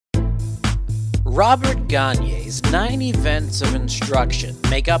Robert Gagne's 9 events of instruction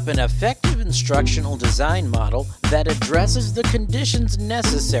make up an effective instructional design model that addresses the conditions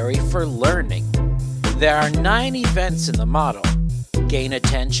necessary for learning. There are 9 events in the model: gain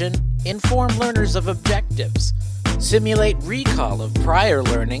attention, inform learners of objectives, simulate recall of prior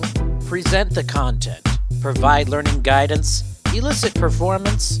learning, present the content, provide learning guidance, elicit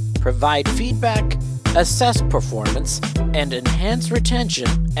performance, provide feedback, assess performance, and enhance retention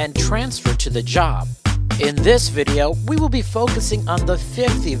and transfer to the job. In this video, we will be focusing on the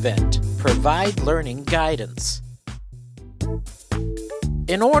 5th event, provide learning guidance.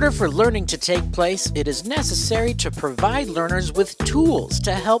 In order for learning to take place, it is necessary to provide learners with tools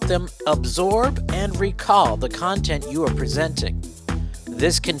to help them absorb and recall the content you are presenting.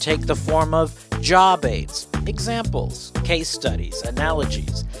 This can take the form of job aids, examples, case studies,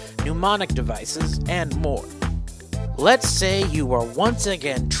 analogies, mnemonic devices, and more. Let's say you are once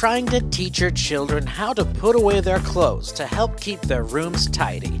again trying to teach your children how to put away their clothes to help keep their rooms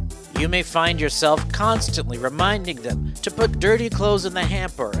tidy. You may find yourself constantly reminding them to put dirty clothes in the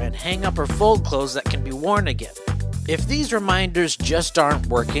hamper and hang up or fold clothes that can be worn again. If these reminders just aren't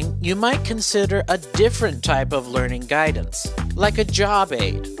working, you might consider a different type of learning guidance, like a job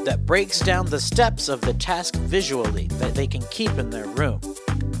aid that breaks down the steps of the task visually that they can keep in their room.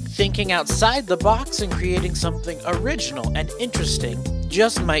 Thinking outside the box and creating something original and interesting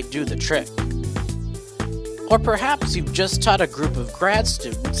just might do the trick. Or perhaps you've just taught a group of grad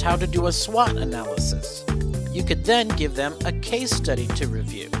students how to do a SWOT analysis. You could then give them a case study to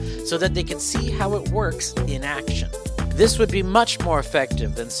review so that they can see how it works in action. This would be much more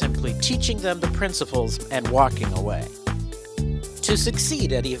effective than simply teaching them the principles and walking away. To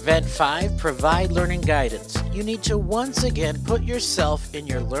succeed at Event 5, Provide Learning Guidance, you need to once again put yourself in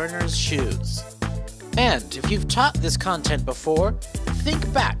your learner's shoes. And if you've taught this content before,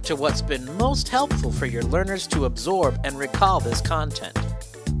 think back to what's been most helpful for your learners to absorb and recall this content.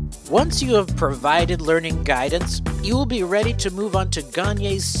 Once you have provided learning guidance, you will be ready to move on to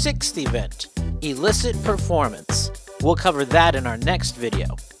Gagne's 6th event, Elicit Performance. We'll cover that in our next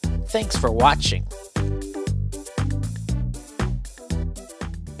video. Thanks for watching.